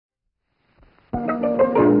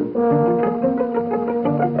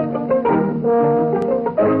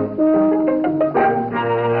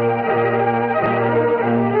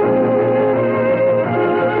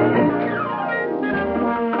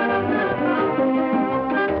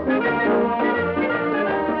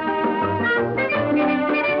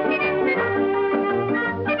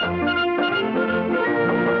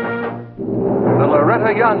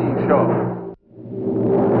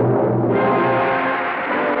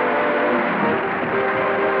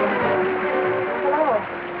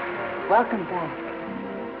Welcome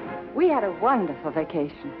back. We had a wonderful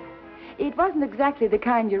vacation. It wasn't exactly the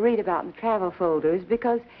kind you read about in the travel folders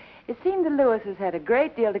because it seemed the Lewises had a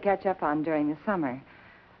great deal to catch up on during the summer,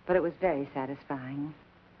 but it was very satisfying.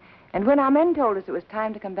 And when our men told us it was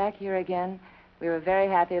time to come back here again, we were very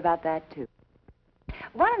happy about that, too.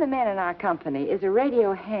 One of the men in our company is a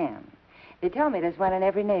radio ham. They tell me there's one in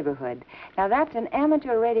every neighborhood. Now, that's an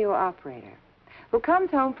amateur radio operator who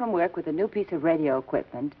comes home from work with a new piece of radio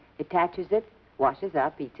equipment, attaches it, washes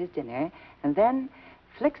up, eats his dinner, and then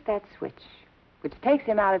flicks that switch, which takes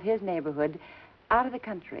him out of his neighborhood, out of the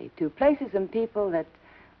country, to places and people that,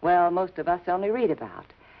 well, most of us only read about.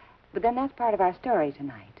 But then that's part of our story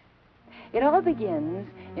tonight. It all begins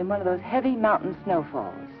in one of those heavy mountain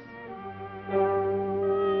snowfalls.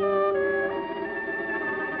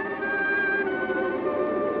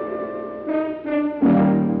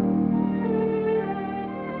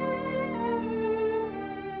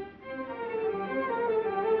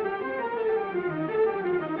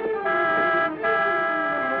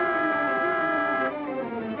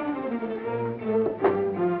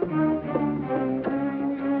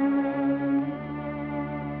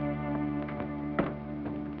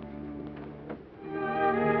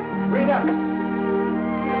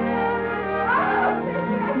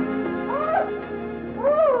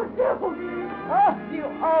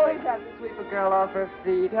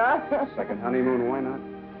 Feet, huh? Second honeymoon, why not?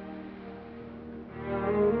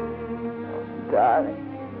 Oh,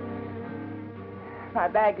 darling. My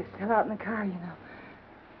bag is still out in the car, you know.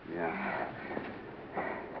 Yeah.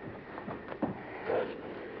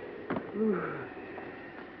 Ooh.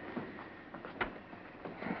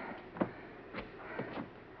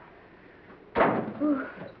 Ooh.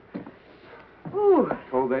 Ooh.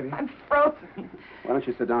 Cold, baby? I'm frozen. Why don't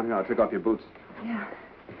you sit down here? I'll take off your boots. Yeah.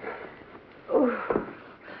 Ooh.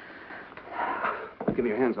 Give me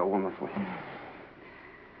your hands. I'll warm up for you.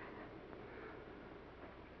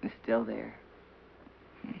 It's still there.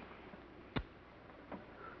 I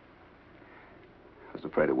was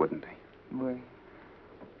afraid it wouldn't be. Were?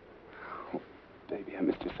 Oh, baby, I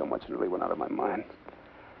missed you so much and really went out of my mind.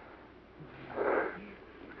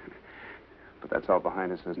 But that's all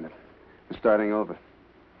behind us, isn't it? We're starting over.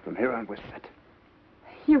 From here on, we're set.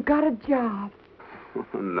 You've got a job.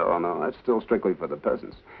 No, that's still strictly for the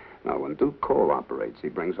peasants. Now, when Duke Cole operates, he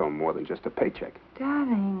brings home more than just a paycheck.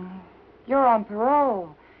 Darling, you're on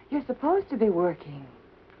parole. You're supposed to be working.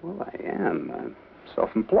 Well, I am. I'm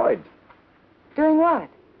self-employed. Doing what?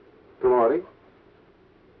 Promoting.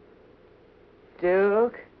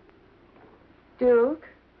 Duke? Duke?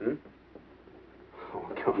 Hmm?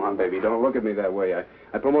 Oh, come on, baby. Don't look at me that way.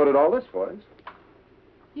 I promoted all this for us.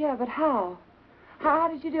 Yeah, but how? How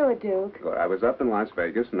did you do it, Duke? Well, I was up in Las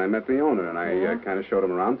Vegas, and I met the owner, and I kind of showed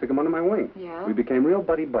him around, took him under my wing. Yeah? We became real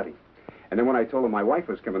buddy-buddy. And then when I told him my wife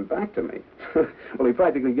was coming back to me, well, he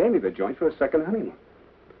practically gave me the joint for a second honeymoon.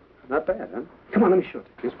 Not bad, huh? Come on, let me show it.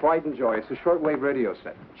 It's Pride and Joy. It's a shortwave radio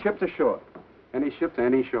set. Ship to shore. Any ship to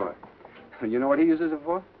any shore. You know what he uses it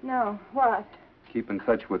for? No. What? Keep in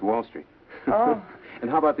touch with Wall Street. Oh.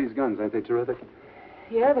 And how about these guns? Aren't they terrific?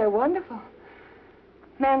 Yeah, they're wonderful.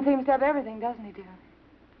 Man seems to have everything, doesn't he, Duke?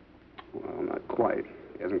 Well, not quite.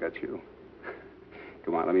 He hasn't got you.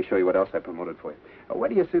 Come on, let me show you what else I promoted for you. Where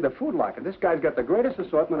do you see the food locker? This guy's got the greatest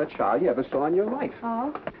assortment of chow you ever saw in your life.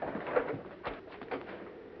 Oh?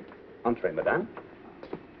 Entree, madame.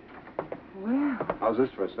 Well. How's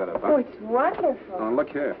this for a setup, huh? Oh, it's wonderful. Oh, look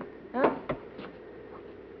here. Huh?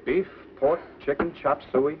 Beef, pork, chicken, chop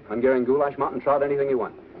suey, Hungarian goulash, mountain trout, anything you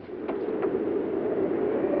want.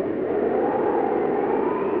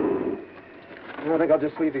 I think I'll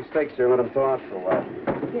just leave these steaks here and let them thaw out for a while.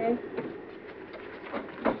 Okay.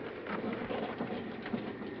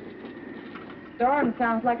 Storm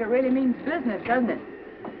sounds like it really means business, doesn't it?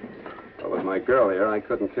 Well, with my girl here, I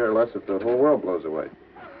couldn't care less if the whole world blows away.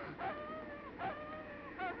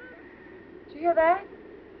 Did you hear that?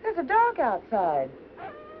 There's a dog outside.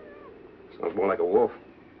 Sounds more like a wolf.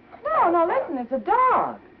 No, listen, it's a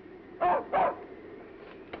dog.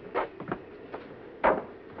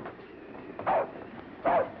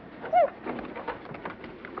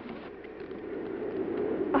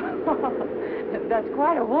 That's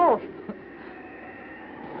quite a wolf.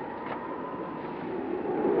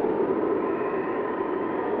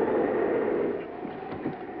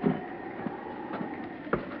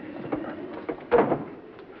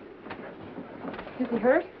 Is he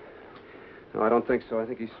hurt? No, I don't think so. I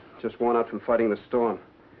think he's just worn out from fighting the storm.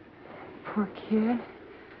 Poor kid.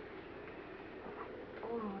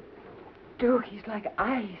 Oh, Duke, he's like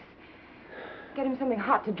ice. Get him something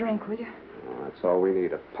hot to drink, will you? Oh, that's all we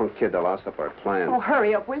need, a punk kid to louse up our plans. Oh,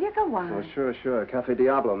 hurry up, will you? Go on. Oh, sure. Cafe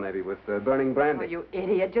Diablo, maybe, with burning brandy. Oh, you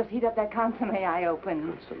idiot. Just heat up that consomme I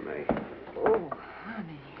opened. Consomme. Oh,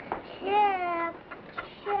 honey. Chef.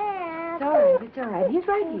 It's all right. He's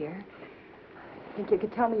right here. Think you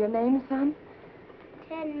could tell me your name, son?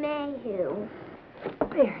 Ted Mayhew.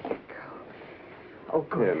 There you go. Oh,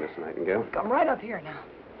 good. Here, Miss Nightingale. Come right up here now.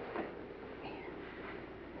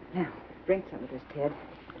 Now, drink some of this, Ted.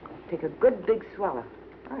 Take a good big swallow.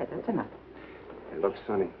 All right, that's enough. Hey, look,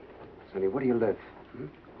 Sonny. Sonny, where do you live? Hmm?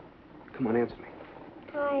 Come on, answer me.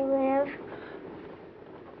 I live.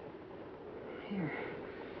 Here.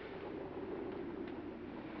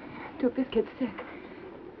 Duke, this kid's sick.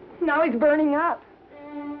 Now he's burning up.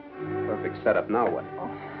 Perfect setup. Now what? Oh.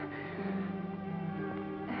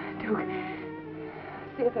 Duke,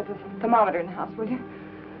 see if there's a thermometer in the house, will you?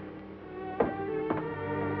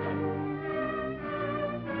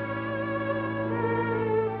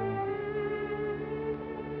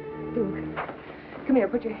 Duke, come here.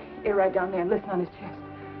 Put your ear right down there and listen on his chest.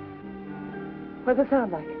 What does it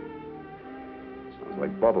sound like? Sounds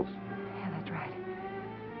like bubbles. Yeah, that's right.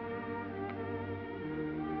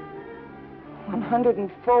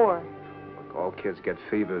 104. Look, all kids get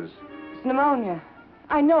fevers. It's pneumonia.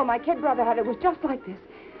 I know. My kid brother had it. It was just like this.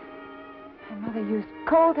 My mother used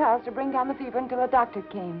cold towels to bring down the fever until a doctor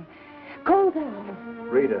came. Cold towels.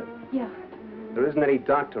 Rita, Yeah. there isn't any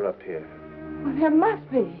doctor up here. Well, there must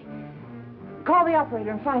be. Call the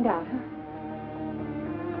operator and find out, huh?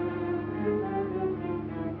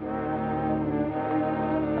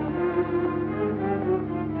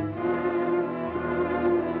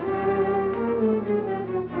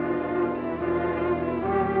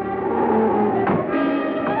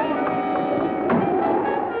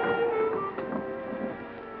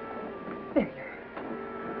 There you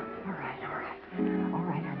are. All right. All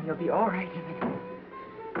right, honey. You'll be all right in a minute.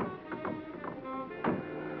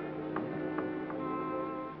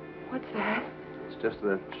 What's that? It's just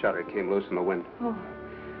the shutter came loose in the wind. Oh.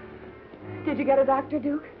 Did you get a doctor,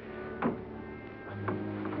 Duke?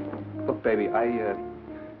 Look, baby, I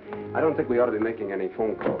don't think we ought to be making any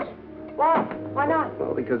phone calls. Why? Why not?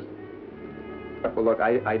 Well, because... Well, look,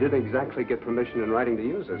 I didn't exactly get permission in writing to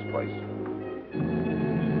use this place.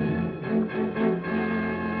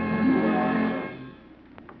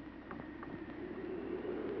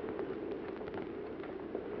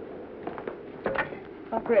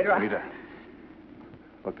 Operator, Rita,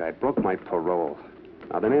 look, I broke my parole.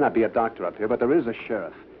 Now, there may not be a doctor up here, but there is a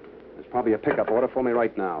sheriff. There's probably a pickup order for me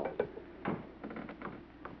right now.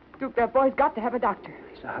 Duke, that boy's got to have a doctor.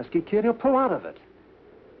 He's a husky kid. He'll pull out of it.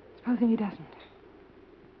 Supposing he doesn't.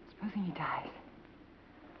 Supposing he dies.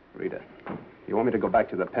 Rita, you want me to go back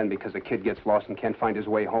to the pen because the kid gets lost and can't find his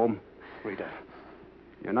way home? Rita,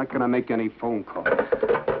 you're not going to make any phone calls.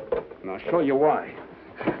 And I'll show you why.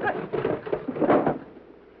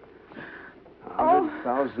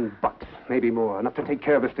 $100,000, maybe more. Enough to take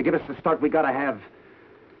care of us, to give us the start we gotta have.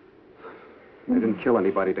 They didn't kill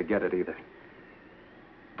anybody to get it either.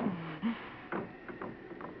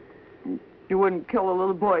 You wouldn't kill a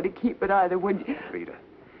little boy to keep it either, would you? Rita,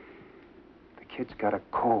 the kid's got a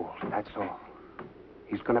cold, that's all.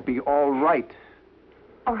 He's gonna be all right.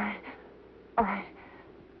 All right.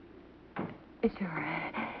 Sure.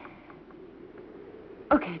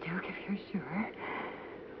 Okay, Duke, if you're sure.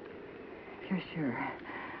 If you're sure.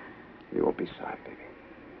 You won't be sorry, baby.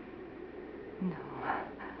 No.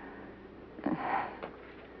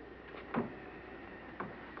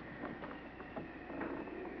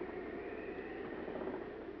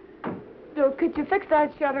 Duke, could you fix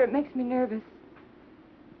that shutter? It makes me nervous.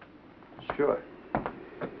 Sure.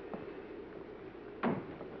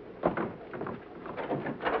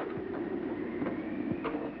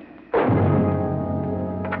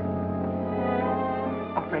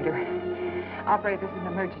 Operator, this is an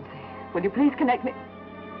emergency. Will you please connect me?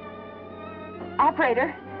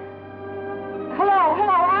 Operator? Hello,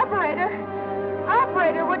 operator?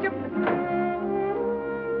 Operator, would you...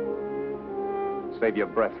 Save your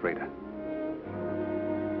breath, Rita.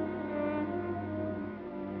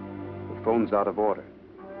 The phone's out of order,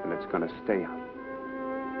 and it's gonna stay out.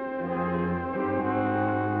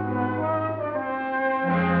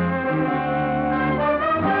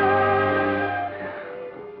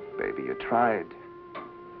 Tried.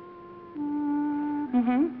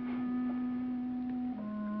 Mm-hmm.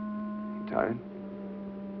 You tired?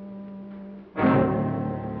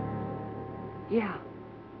 Yeah.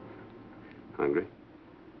 Hungry?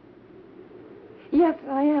 Yes,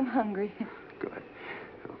 I am hungry. Good.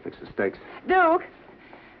 I'll fix the steaks. Duke,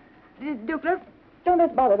 don't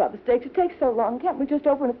let's bother about the steaks. It takes so long. Can't we just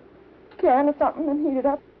open can of something and heat it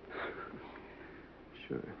up?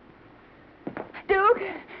 Sure. Duke,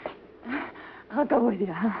 I'll go with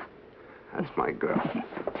you, huh? That's my girl.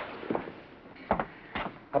 How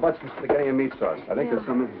about some spaghetti and meat sauce? I think there's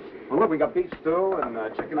some... Well, look, we got beef stew and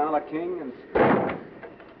chicken a la king and...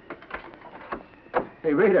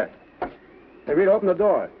 Hey, Rita. Hey, Rita, open the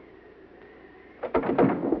door.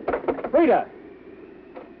 Rita!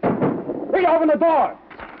 Rita, open the door!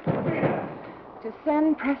 Rita! To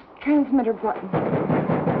send, press transmitter button.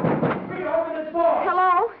 Rita, open the door!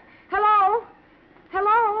 Hello? Hello?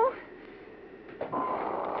 Hello?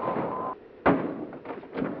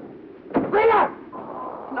 Rita!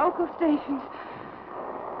 Local stations.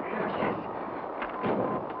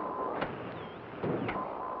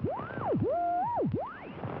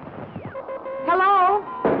 Hello?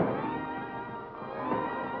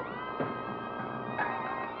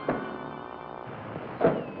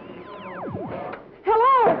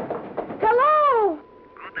 Hello? Hello?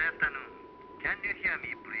 Good afternoon. Can you hear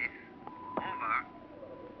me, please? Over.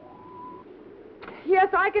 Yes,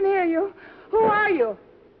 I can hear you. Who are you?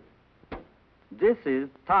 This is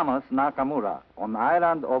Thomas Nakamura on the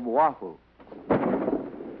island of Oahu.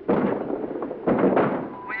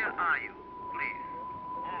 Where are you, please?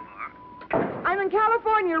 Over. I'm in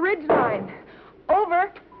California, Ridgeline.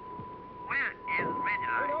 Over. Where is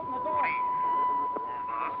Rita? Please.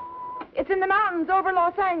 Over. It's in the mountains over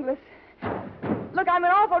Los Angeles. Look, I'm in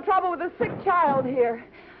awful trouble with a sick child here.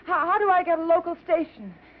 How do I get a local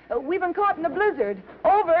station? We've been caught in a blizzard.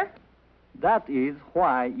 Over. That is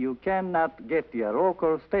why you cannot get your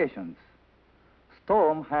local stations.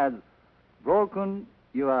 Storm has broken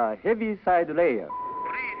your heavy side layer.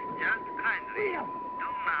 Please just kindly do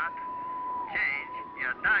not change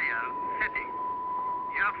your dial setting.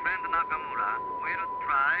 Your friend Nakamura will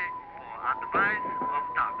try for advice of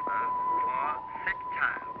doctor for sick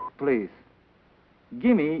child. Please,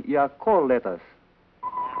 give me your call letters.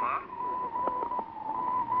 Over.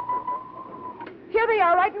 Here they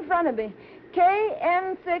are right in front of me.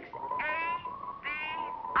 KN6. ABR.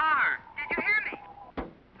 Did you hear me?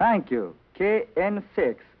 Thank you.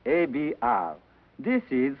 KN6ABR. This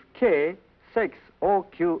is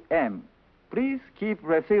K6OQM. Please keep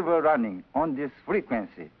receiver running on this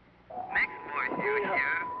frequency. Next voice you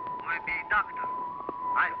hear will be doctor.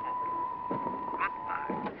 I hope.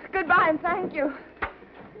 Goodbye. Goodbye and thank you.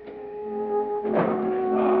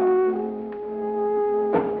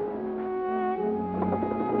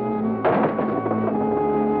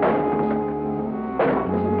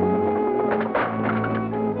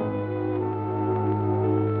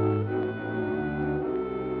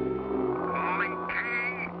 Calling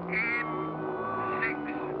KN6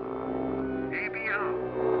 ABR.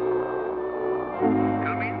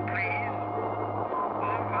 Come in, please.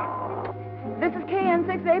 Over. This is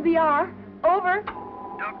KN6ABR. Over.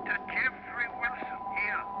 Dr. Jeffrey Wilson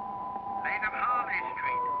here. Lane of Harley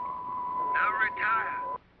Street. Now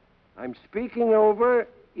retired. I'm speaking over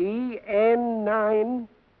EN9AD.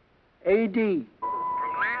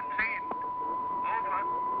 From Land's End. Over.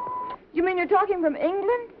 You mean you're talking from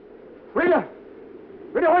England? Rita!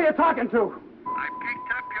 Rita, who are you talking to? I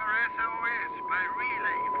picked up your SOS by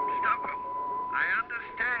relay from Stockholm. I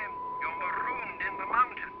understand you're marooned in the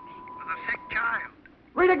mountains with a sick child.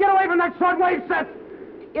 Rita, get away from that shortwave set!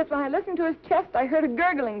 Yes, when I listened to his chest, I heard a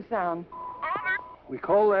gurgling sound. Over. We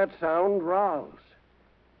call that sound rouse.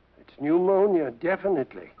 It's pneumonia,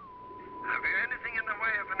 definitely. Have you anything in the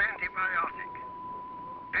way of an antibiotic?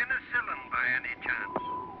 Penicillin by any chance?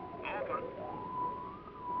 Over.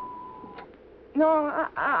 No,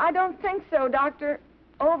 I don't think so, Doctor.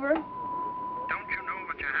 Over. Don't you know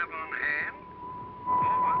what you have on hand?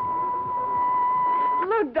 Over.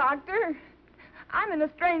 Look, Doctor. I'm in a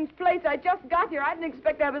strange place. I just got here. I didn't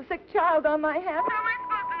expect to have a sick child on my hands. How am I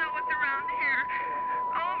supposed to know what's around here?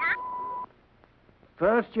 Over.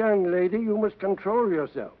 First, young lady, you must control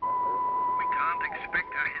yourself. We can't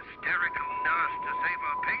expect a hysterical nurse to save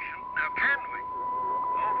our patient, now can we?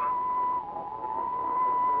 Over.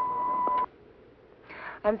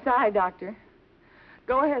 I'm sorry, Doctor.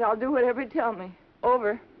 Go ahead. I'll do whatever you tell me.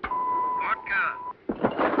 Over. Vodka.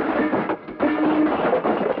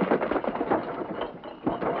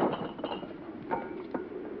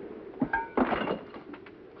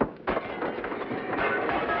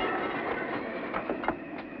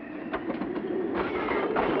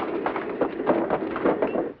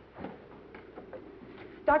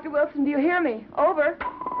 Dr. Wilson, do you hear me? Over.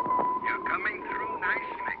 You're coming through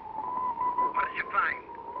nicely. What did you find?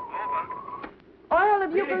 Over. Oil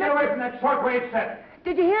of Rita, get away from eucalyptus. that shortwave set!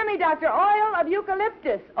 Did you hear me, Doctor? Oil of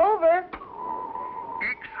eucalyptus. Over.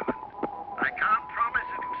 Excellent. I can't promise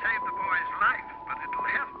it'll save the boy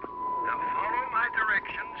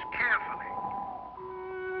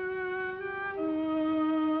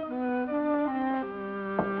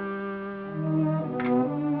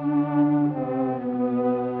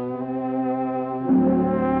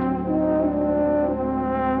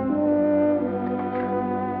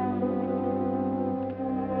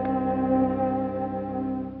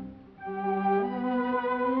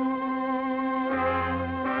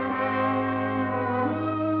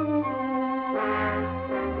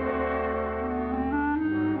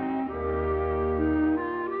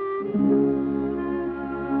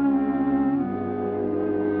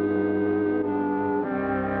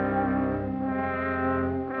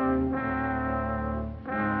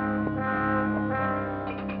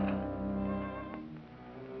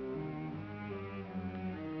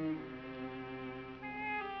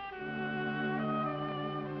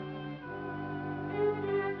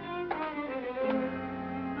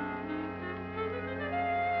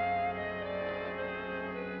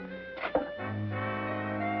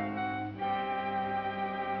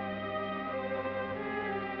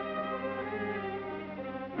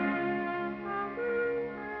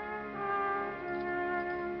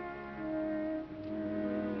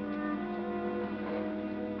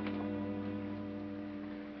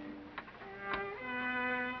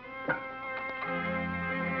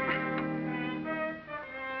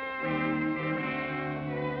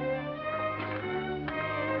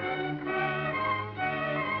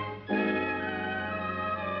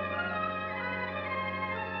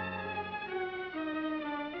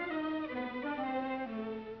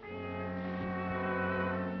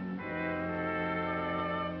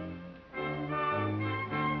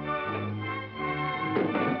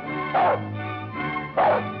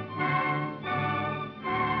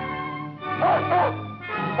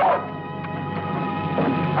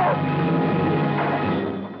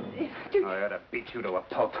I ought to beat you to a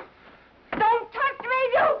pulp. Don't touch me,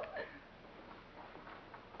 Duke!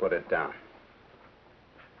 Put it down.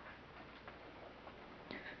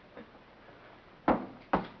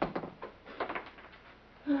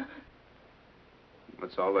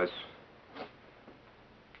 What's all this?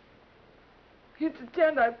 It's a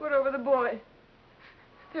tent I put over the boy.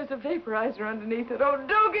 There's a vaporizer underneath it. Oh,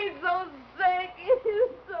 Duke, he's so sick. He's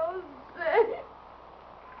so sick.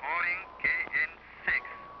 Calling KN6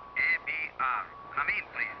 ABR. Come in,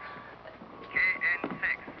 please.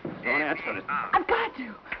 KN6 Don't answer it. I've got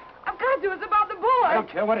to. I've got to. It's about the boy. I don't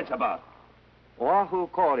care what it's about. Oahu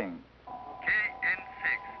calling.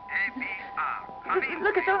 KN6 ABR. Come in,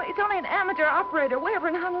 Look, please. it's only an amateur operator way over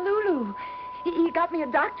in Honolulu. He got me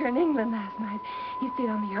a doctor in England last night. He stayed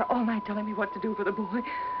on the air all night telling me what to do for the boy.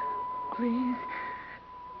 Please.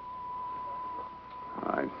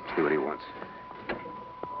 I see what he wants.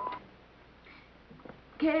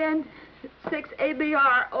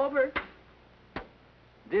 KN6ABR, over.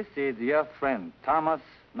 This is your friend, Thomas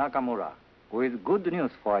Nakamura, with good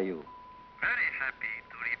news for you. Very happy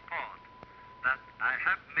to report that I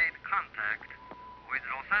have made contact with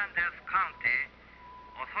Los Angeles County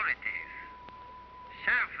authorities.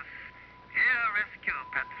 Sheriff's Air Rescue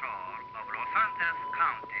Patrol of Los Angeles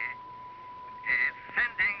County is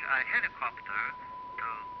sending a helicopter to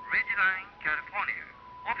Ridgeline, California.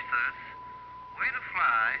 Officers will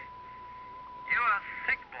fly your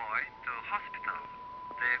sick boy to hospital.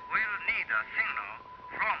 They will need a signal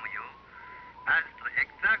from you as to the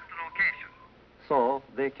exact location. So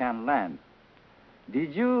they can land.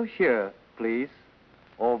 Did you hear, please?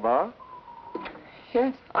 Over.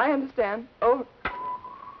 Yes, I understand. Over. So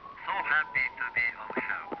happy to be of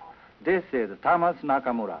help. This is Thomas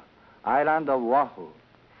Nakamura, island of Oahu,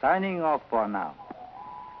 signing off for now.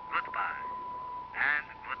 Goodbye and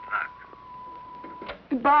good luck.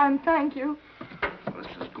 Goodbye and thank you. Well,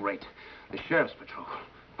 this is great. The Sheriff's Patrol.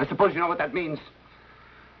 I suppose you know what that means.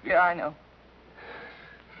 Yeah, I know.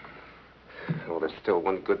 Oh, there's still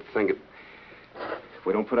one good thing. If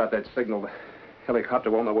we don't put out that signal, the helicopter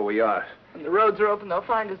won't know where we are. When the roads are open, they'll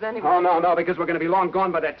find us anyway. Oh, no, because we're going to be long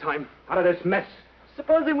gone by that time. Out of this mess.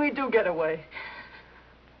 Supposing we do get away.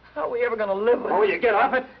 How are we ever going to live with Oh, will you get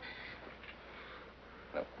off it?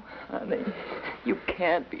 Oh, honey, you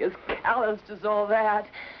can't be as calloused as all that.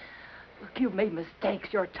 Look, you've made mistakes.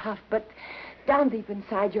 You're tough, but down deep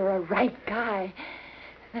inside, you're a right guy.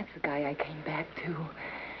 That's the guy I came back to.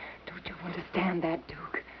 Don't you understand that,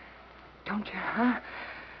 Duke? Don't you, huh?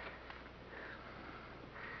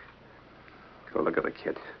 Go look at the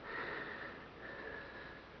kid.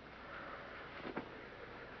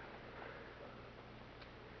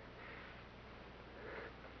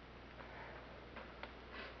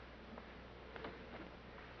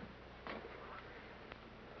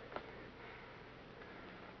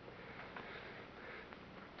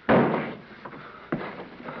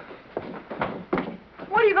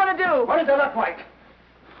 What are you going to do? What does it look like?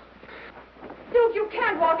 Duke, you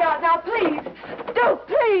can't walk out now, please. Duke,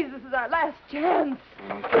 please. This is our last chance. I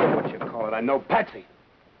don't care what you call it. I know Patsy.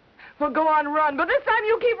 Well, go on, run. But this time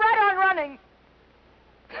you keep right on running.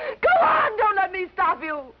 Go on. Don't let me stop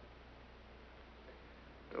you.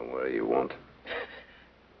 Don't worry, you won't.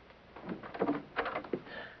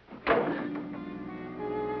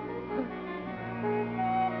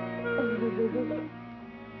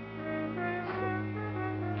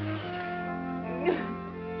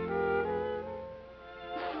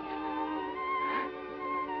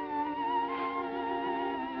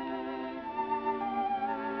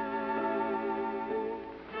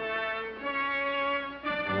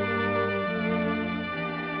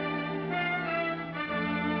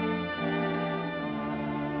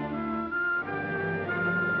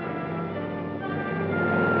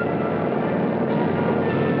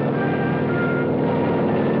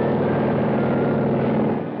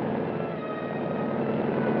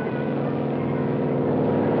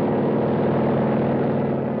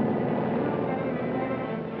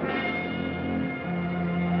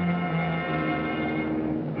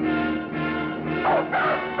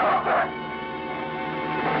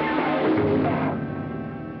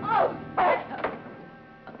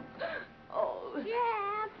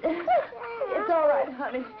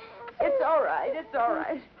 It's all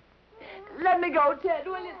right. Let me go, Ted,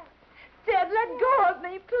 will you? Ted, let go of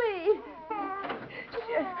me, please.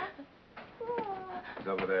 He's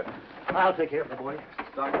over there. I'll take care of the boy.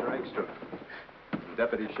 Dr. Engstrom.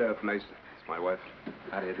 Deputy Sheriff Mason. It's my wife.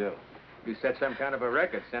 How do you do? You set some kind of a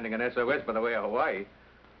record sending an SOS by the way of Hawaii.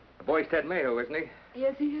 The boy's Ted Mayhew, isn't he?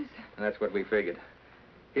 Yes, he is. And that's what we figured.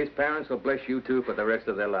 His parents will bless you two for the rest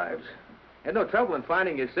of their lives. Had no trouble in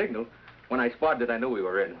finding your signal. When I spotted it, I knew we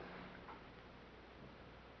were in.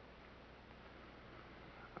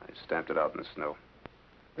 I stamped it out in the snow.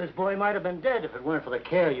 This boy might have been dead if it weren't for the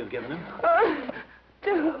care you've given him.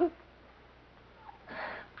 Joe.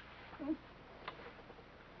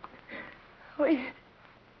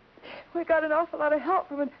 We got an awful lot of help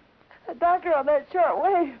from a doctor on that short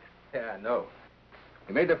wave. Yeah, I know.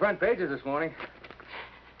 He made the front pages this morning.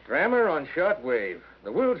 Grammar on short wave.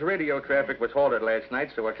 The world's radio traffic was halted last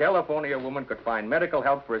night so a California woman could find medical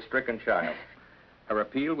help for a stricken child. Her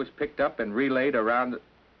appeal was picked up and relayed around...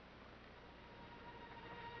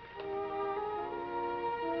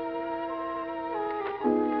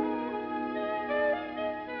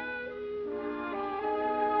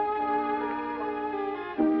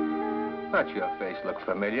 Thought your face looked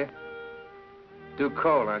familiar. Too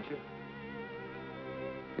cold, aren't you?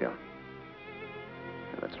 Yeah,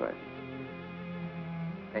 that's right.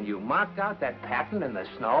 And you marked out that pattern in the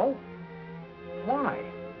snow? Why?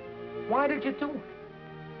 Why did you do it?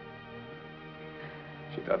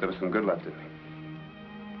 She thought there was some good left in me.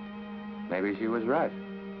 Maybe she was right.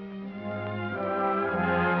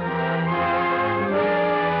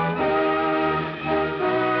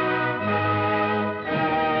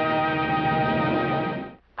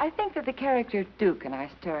 I think that the character Duke in our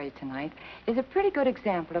story tonight is a pretty good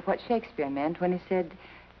example of what Shakespeare meant when he said,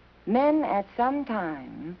 men at some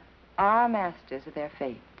time are masters of their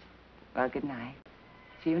fate. Well, good night.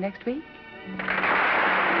 See you next week.